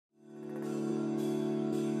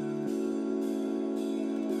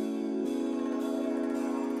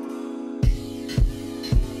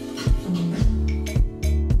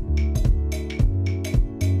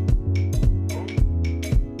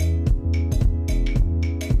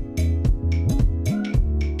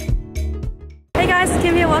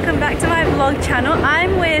Jem here, welcome back to my vlog channel.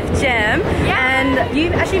 I'm with Jem, and you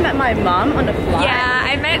actually met my mum on the flight. Yeah,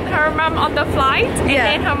 I met her mum on the flight, and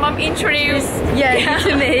then her mum introduced you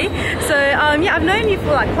to me. So yeah, I've known you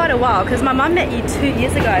for like quite a while because my mum met you 2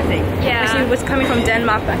 years ago, I think. Yeah. She was coming from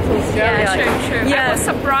Denmark back to Australia. Yeah, true. Yeah. I was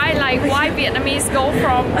surprised like why Vietnamese go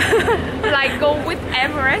from go with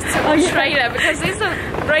Emirates to Australia because it's a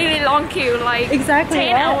really long queue, like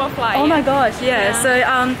 10-hour flight. Oh my gosh, yeah.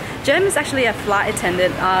 So Jem is actually a flight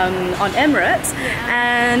attendant on Emirates,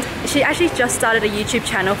 and she actually just started a YouTube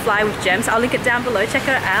channel, Fly with Jem, so I'll link it down below, check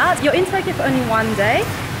her out. You're in Tokyo for only 1 day?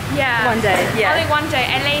 Yeah. 1 day, yeah. Only 1 day,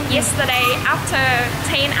 and then yesterday after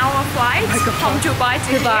 10-hour flight from Dubai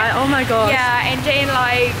to here. Oh my gosh. Yeah, and then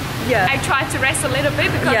I tried to rest a little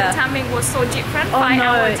bit because the timing was so different, 5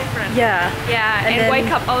 hours different. Yeah, and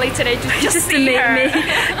wake up early today just to see her. Me.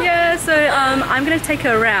 Yeah, so I'm gonna take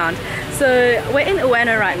her around. So we're in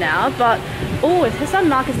Ueno right now, but her son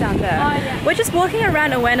Mark is down there. We're just walking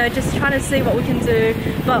around Ueno, just trying to see what we can do,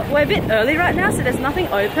 but we're a bit early right now, so there's nothing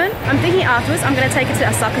open. I'm thinking afterwards I'm gonna take her to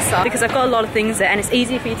Asakusa because I've got a lot of things there and it's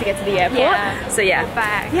easier for you to get to the airport. Yeah. So yeah. Go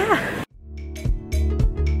back. Yeah.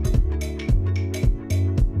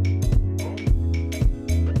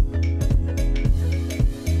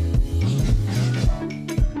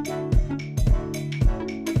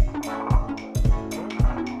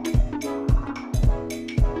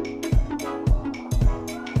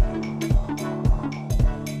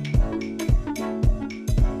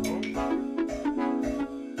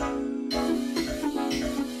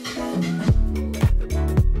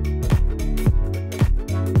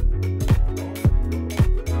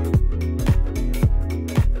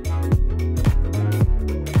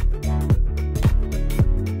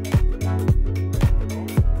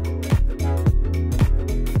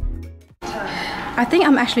 I think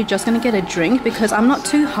I'm actually just gonna get a drink because I'm not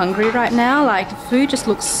too hungry right now. Like the food just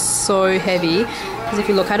looks so heavy because if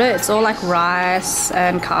you look at it, it's all like rice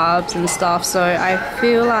and carbs and stuff. So I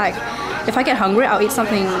feel like if I get hungry, I'll eat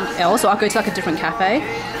something else or I'll go to like a different cafe.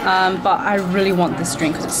 But I really want this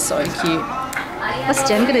drink because it's so cute. What's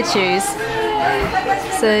Jem gonna choose?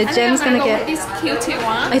 So Jem's gonna get this cute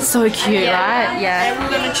one. It's so cute, right? Yeah. And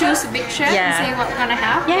we're gonna choose a big share and see what we're gonna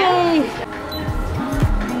have. Yay!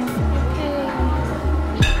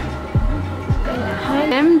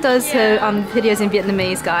 Jem does her videos in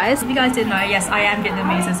Vietnamese, guys. If you guys didn't know, yes, I am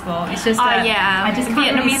Vietnamese as well. It's just that I just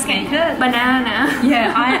can't really speak it. Banana.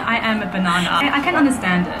 Yeah, I am a banana. I can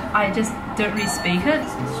understand it. I just don't really speak it.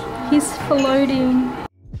 He's floating.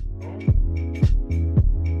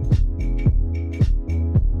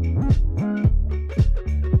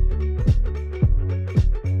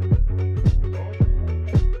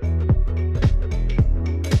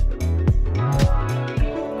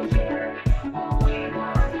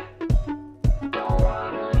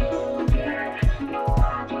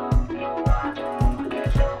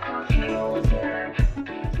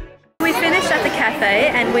 At the cafe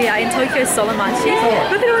and we are in Tokyo Solomachi.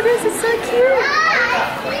 Look at all this, it's so cute.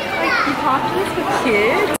 The parking is so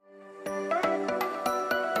cute.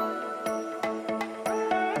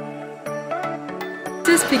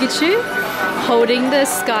 This is Pikachu holding the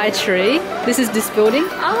sky tree. This is this building.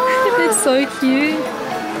 Oh, it's so cute.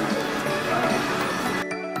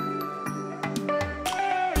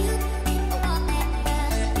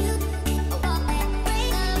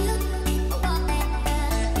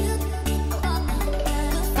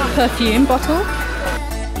 Perfume bottle.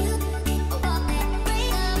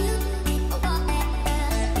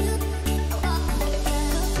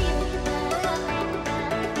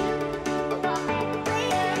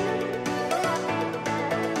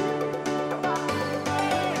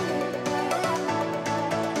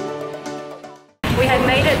 We have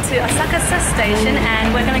made it to Asakusa station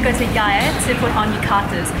and we're going to go to ゚WHAT to put on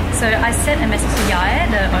yukatas. So I sent a message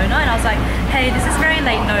to ゚WHAT, the owner, and I was like, hey, this is very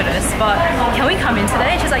late notice, but can we come in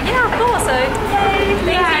today? And she's like, yeah, of course. So yay,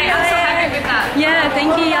 thank you, I'm so happy with that. Yeah,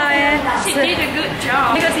 thank you, ゚WHAT. She did a good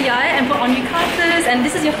job. We go to ゚WHAT and put on yukatas, and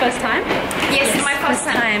this is your first time? Yes, it's my first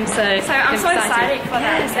time. So I'm so excited for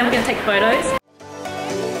that. And we're going to take photos.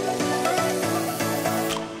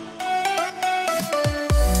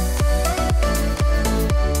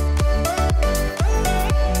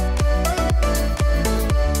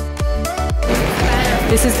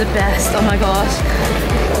 This is the best, oh my gosh.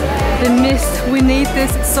 The mist, we need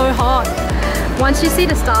this, it's so hot. Once you see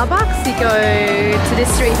the Starbucks, you go to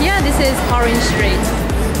this street here. This is Orange Street.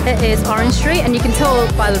 It is Orange Street and you can tell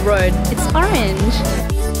by the road, it's orange.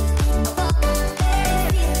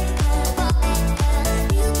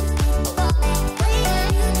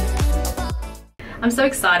 I'm so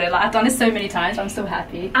excited. Like I've done it so many times. I'm so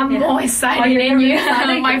happy. I'm more excited than you.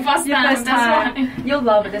 My first time. That's why. You'll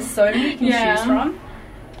love it. There's so many you can choose from.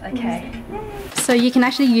 Okay. So you can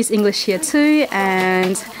actually use English here too,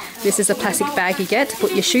 and this is a plastic bag you get to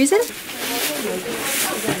put your shoes in.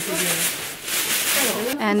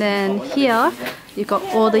 And then here you've got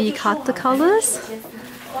all the yukata colors.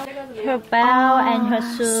 Her bow and her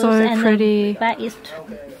shoes, so and pretty. The bag is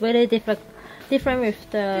very different with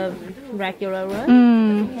the regular one.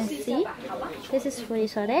 You can see this is fully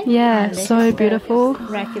sorted. Yeah, so beautiful.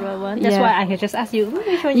 Regular one. That's why I can just ask you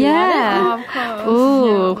which one you want. Oh,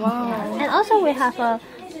 Ooh. wow. And also we have a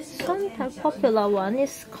some popular one.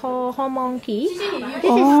 It's called homonki. This is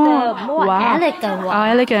the more elegant one. Oh,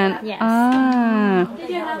 elegant. Yes. Ah.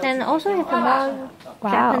 And also have a more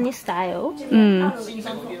Japanese style.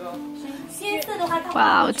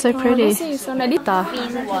 Wow, it's so pretty. Narita.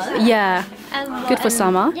 Yeah. Good for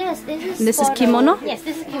summer. Yes, this is kimono? Yes,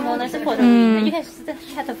 this is kimono. It's for the winter. You can just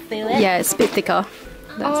have to feel it. Yeah, it's a bit thicker.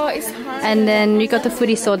 It's hard. And then you got the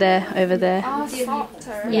furiso there, over there.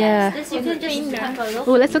 Yeah. This you can just have a look.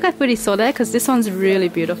 Oh, let's look at furiso there because this one's really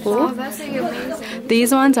beautiful. Oh, that's amazing.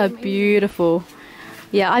 These ones are beautiful.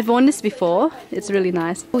 Yeah, I've worn this before. It's really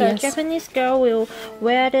nice. Oh, The Japanese girl will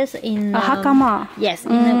wear this in hakama. Yes,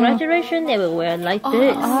 in the graduation they will wear like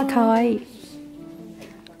this. Ah, kawaii.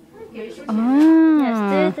 Yes,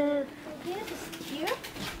 here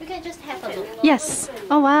you can just have a look. Yes.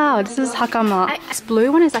 Oh wow, this is hakama. This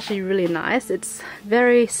blue one is actually really nice. It's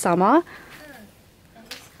very summer.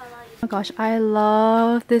 Oh my gosh, I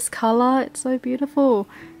love this color. It's so beautiful.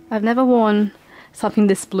 I've never worn something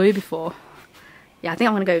this blue before. Yeah, I think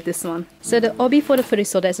I'm gonna go with this one. So the obi for the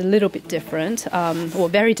furiso is a little bit different, or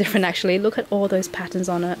very different actually. Look at all those patterns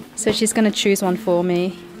on it. So she's gonna choose one for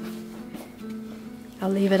me. I'll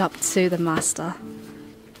leave it up to the master.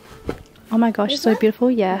 Oh my gosh, so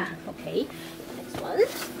beautiful, yeah. Okay, next one.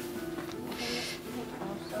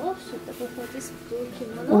 Also suitable for this blue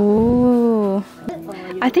kimono. Oh,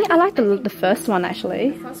 I think I like the first one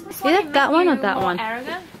actually. Either that one or that one.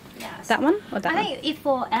 Arrogant? Yes. That one or that I one? think if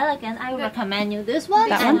for elegant, I would recommend you this one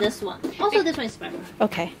That and one? this one. Also, this one is better.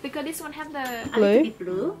 Okay. Because this one have the Blue?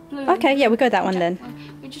 Blue. Okay, yeah, we go that one then.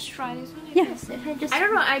 We just try this one. Yeah. Just I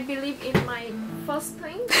don't know. I believe in my first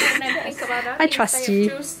thing when I think about that. I trust you.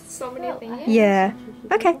 Choose so many things. Yeah.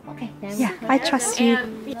 Okay. Okay. Then Yeah, I trust you.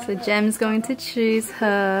 So Gem's going to choose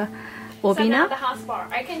her obi So now now. the hard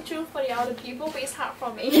part. I can choose for the other people, but it's hard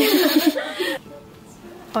for me.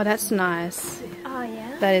 Oh, that's nice. Oh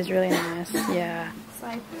yeah. That is really nice. Yeah. It's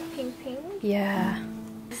like pink. Yeah.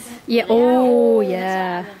 Yeah. Oh,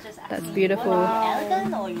 yeah. That's beautiful.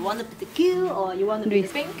 elegant, or you want to be cute, or you want to be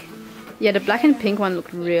Pink. Yeah, the black and pink one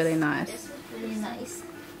looked really nice. really nice.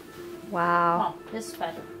 Wow. Oh, this is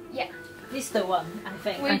better. Yeah. This is the one, I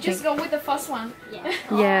think. We just go with the first one. Yeah.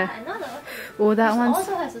 Yeah. Another. Oh, that This one's.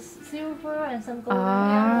 also has a silver and some gold.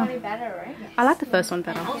 Ah. Really better, right? I like the first one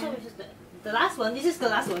better. Also, which is the last one. This is the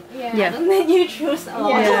last one. Yeah. Yeah. Don't make you choose a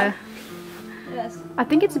lot. Yeah. Yes. I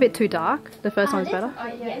think it's a bit too dark. The first one's better. Oh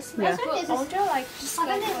yes. Yeah. Let's put ultra like just I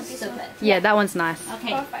go think for this is this the one. best. Yeah, that one's nice.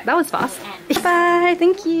 Okay. Perfect. That was fast. Bye,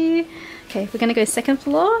 thank you. Okay, we're gonna go second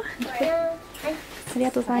floor.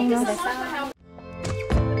 Arigatou gozaimasu.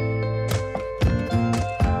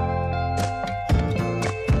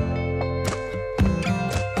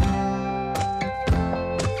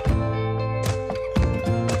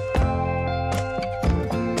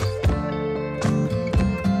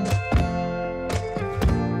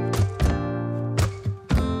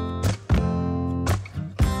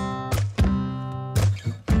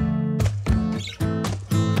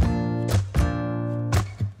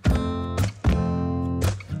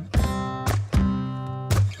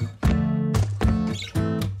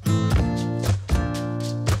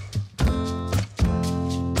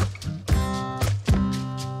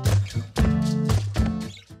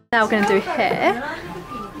 Now we're going to do hair,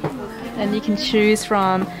 and you can choose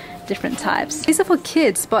from different types. These are for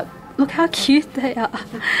kids, but look how cute they are.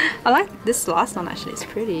 I like this last one actually, it's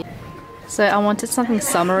pretty. So I wanted something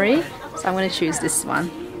summery, so I'm going to choose this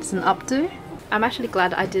one. It's an updo. I'm actually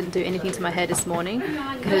glad I didn't do anything to my hair this morning,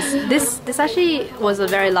 because this actually was a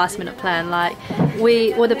very last minute plan. Like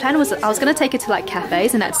the plan was I was gonna take her to like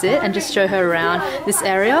cafes and that's it, and just show her around this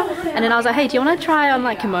area. And then I was like, hey, do you want to try on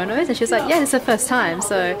like kimonos? And she was like, yeah, this is her first time.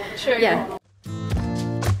 So yeah.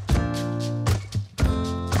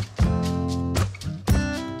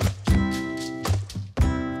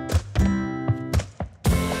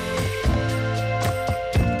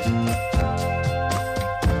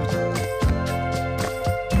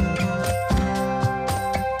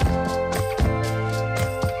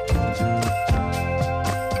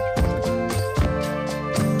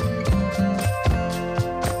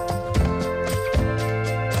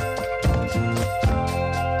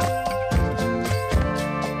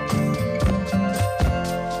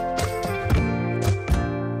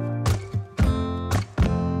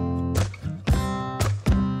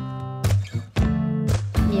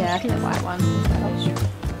 Yeah, I think the white one.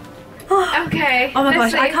 Okay. Oh my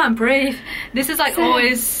gosh, I can't breathe. This is like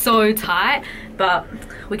always so tight, but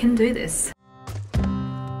we can do this.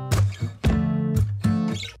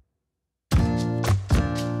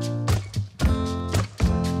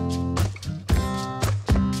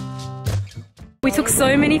 We took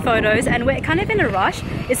so many photos and we're kind of in a rush.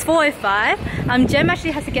 It's 4:05. Jem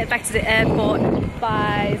actually has to get back to the airport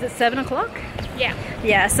by, is it 7 o'clock? Yeah.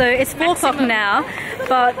 Yeah, so it's 4 o'clock now,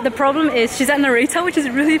 but the problem is she's at Narita, which is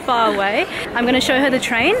really far away. I'm going to show her the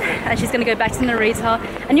train and she's going to go back to Narita.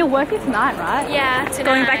 And you're working tonight, right? Yeah, tonight.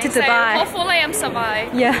 Going back to Dubai. So hopefully I'm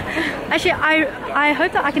survive. Yeah. Actually, I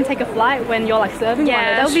hope that I can take a flight when you're like serving one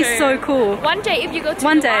day. That would be so cool. One day if you go to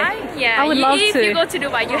one Dubai. Day. Yeah, I would love to. If you go to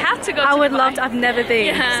Dubai, you have to go to Dubai. I would love to. I've never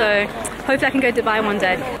been. Yeah. So hopefully I can go to Dubai one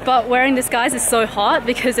day. But wearing this, guys, is so hot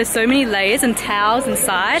because there's so many layers and towels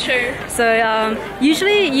inside. True. So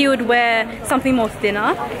usually you would wear something more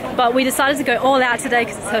thinner, but we decided to go all out today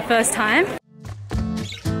because it's her first time.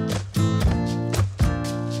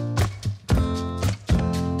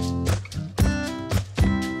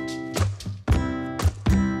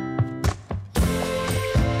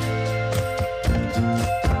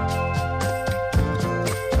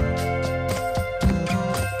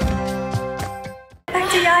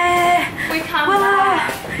 We come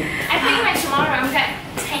back. I think by tomorrow I'm gonna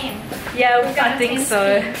tan. Yeah, I think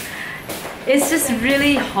so. It's just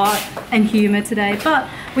really hot and humid today, but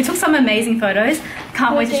we took some amazing photos.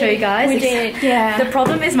 Can't wait to show you guys. We did, yeah. The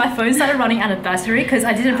problem is my phone started running out of battery because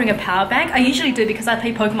I didn't bring a power bank. I usually do because I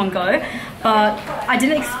play Pokemon Go, but I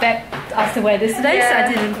didn't expect us to wear this today, so I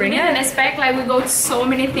didn't bring it. We didn't expect like we go to so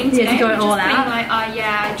many things today. To go all out.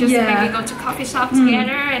 Like, maybe go to coffee shop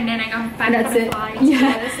together and then I go back to the flight.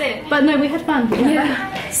 Yeah, that's it. But no, we had fun.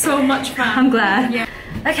 Yeah, so much fun. I'm glad. Yeah.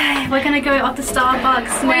 Okay, we're gonna go off to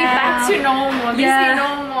Starbucks now. Way back to normal. Yeah.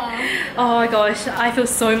 Normal. Oh my gosh, I feel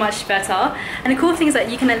so much better. And the cool thing is that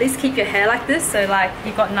you can at least keep your hair like this, so like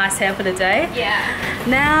you've got nice hair for the day. Yeah.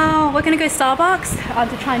 Now we're gonna go Starbucks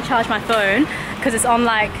to try and charge my phone because it's on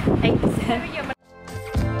like 8%.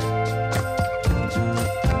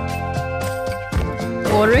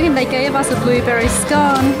 Ordering and they gave us a blueberry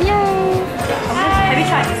scone. Yay! Have you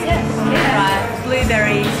tried this yet? Yeah. Right,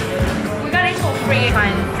 blueberries. We got it for free. Try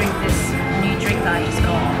and drink this new drink that I just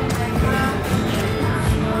got.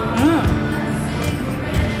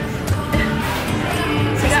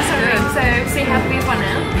 So that's good. So you have beef one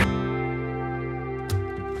now?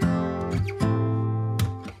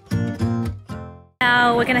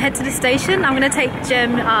 Now we're going to head to the station. I'm going to take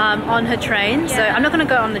Jem on her train. So I'm not going to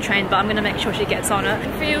go on the train, but I'm going to make sure she gets on it.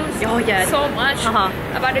 Feels so much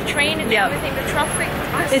about the train and everything, the traffic.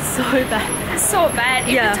 It's so bad. It's so bad.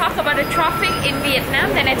 If you talk about the traffic in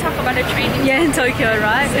Vietnam, then I talk about the train in in Tokyo,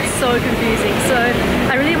 right? It's so confusing. So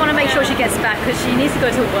I really want to make sure she gets back because she needs to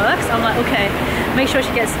go to work. So I'm like, okay, make sure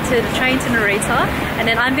she gets to the train to Narita, and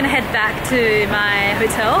then I'm going to head back to my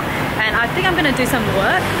hotel, and I think I'm going to do some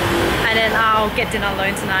work, and then I'll get dinner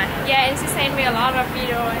alone tonight. Yeah, and she sent me a lot of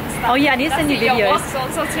video and stuff. Oh yeah, I need to send you videos. Your works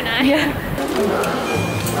also tonight. Yeah.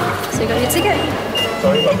 So you got your ticket?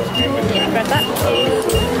 Sorry about this. Yeah, grab that.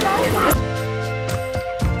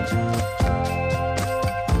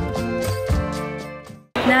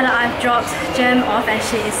 Now that I've dropped Jem off and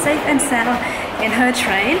she is safe and sound in her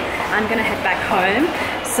train, I'm gonna head back home.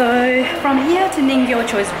 So from here to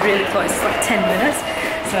Ningyo-cho is really close, it's like 10 minutes.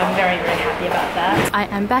 So I'm very, very happy about that. I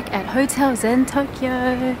am back at Hotel Zen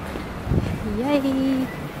Tokyo. Yay!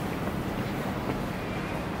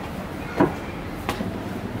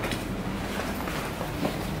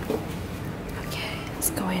 Okay, let's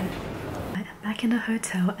go in. I am back in the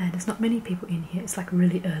hotel and there's not many people in here. It's like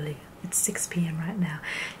really early. It's 6 PM right now.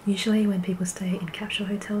 Usually when people stay in capsule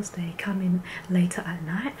hotels, they come in later at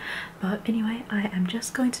night. But anyway, I am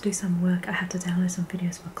just going to do some work. I have to download some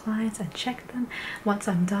videos for clients and check them. Once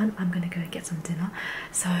I'm done, I'm gonna go get some dinner.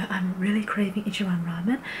 So I'm really craving Ichiran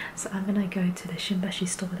ramen. So I'm gonna go to the Shimbashi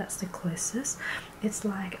store, that's the closest. It's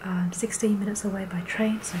like 16 minutes away by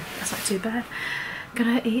train, so that's not too bad.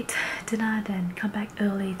 Gonna eat dinner, then come back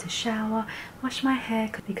early to shower, wash my hair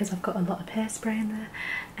because I've got a lot of hairspray in there,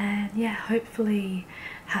 and yeah, hopefully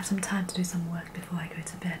have some time to do some work before I go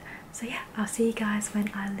to bed. So yeah, I'll see you guys when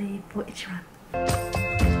I leave for Ichiran.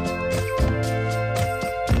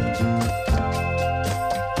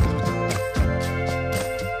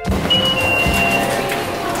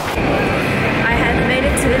 I have made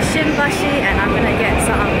it to the Shimbashi and I'm gonna get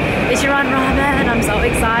some Ichiran ramen. I'm so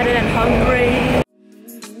excited and hungry.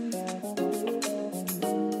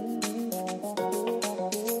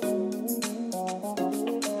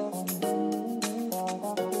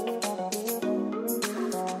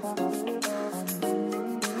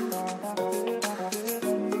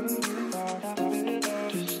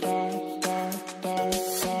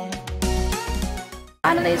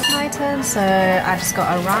 finally it's my turn, so I just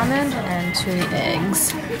got a ramen and 2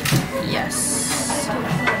 eggs. Yes. So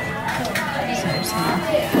I'm just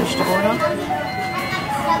gonna push the order.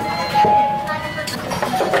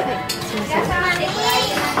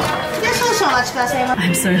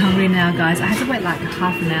 I'm so hungry now, guys. I had to wait like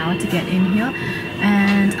half an hour to get in here,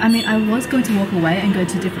 and I mean I was going to walk away and go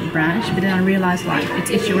to a different branch, but then I realized like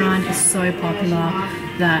it's Ichiran is so popular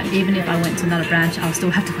that even if I went to another branch I'll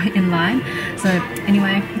still have to wait in line. So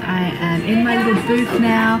anyway, I am in my little booth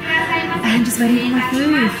now and just waiting for my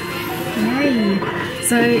food. Yay!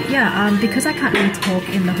 So yeah, because I can't really talk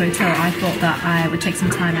in the hotel, I thought that I would take some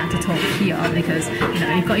time out to talk here because, you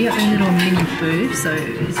know, you've got your own little mini booth, so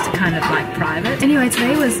it's kind of like private. Anyway,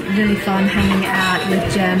 today was really fun hanging out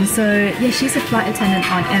with Jem. So yeah, she's a flight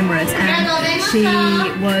attendant on Emirates and she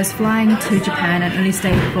was flying to Japan and only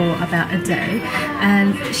stayed for about a day.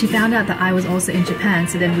 And she found out that I was also in Japan,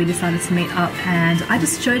 so then we decided to meet up and I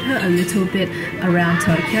just showed her a little bit around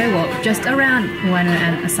Tokyo, well, just around Ueno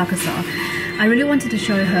and Asakusa. I really wanted to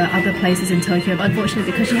show her other places in Tokyo, but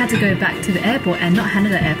unfortunately because she had to go back to the airport, and not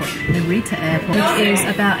Haneda Airport, Narita Airport, which is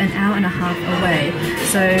about an hour and a half away.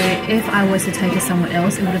 So if I was to take her somewhere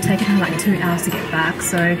else, it would have taken her like 2 hours to get back.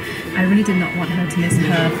 So I really did not want her to miss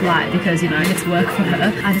her flight because, you know, it's work for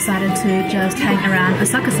her. I decided to just hang around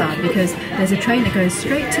Asakusa because there's a train that goes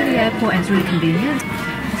straight to the airport and it's really convenient.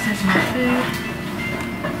 This has my food.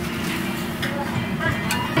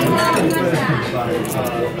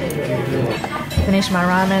 Finished my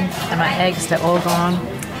ramen and my eggs, they're all gone.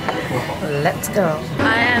 Let's go.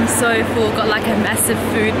 I am so full, got like a massive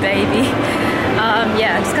food baby.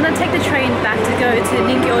 Yeah, I'm just gonna take the train back to go to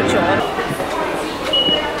Ningyo-jo.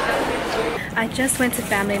 I just went to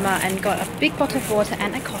Family Mart and got a big bottle of water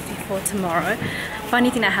and a coffee for tomorrow. Funny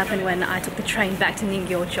thing that happened when I took the train back to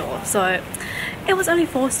Ningyo-jo. So it was only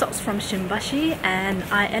 4 stops from Shimbashi and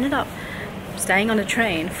I ended up staying on the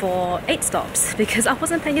train for 8 stops because I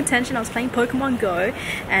wasn't paying attention. I was playing Pokemon Go,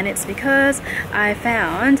 and it's because I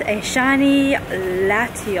found a shiny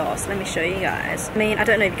Latios. Let me show you guys. I mean, I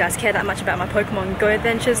don't know if you guys care that much about my Pokemon Go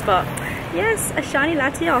adventures, but yes, a shiny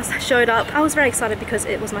Latios showed up. I was very excited because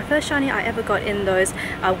it was my first shiny I ever got in those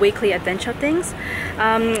weekly adventure things.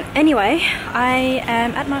 Anyway, I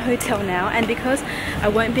am at my hotel now, and because I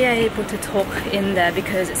won't be able to talk in there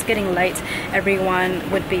because it's getting late, everyone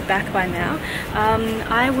would be back by now.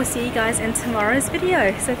 I will see you guys in tomorrow's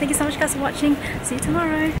video. So thank you so much guys for watching. See you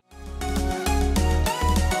tomorrow.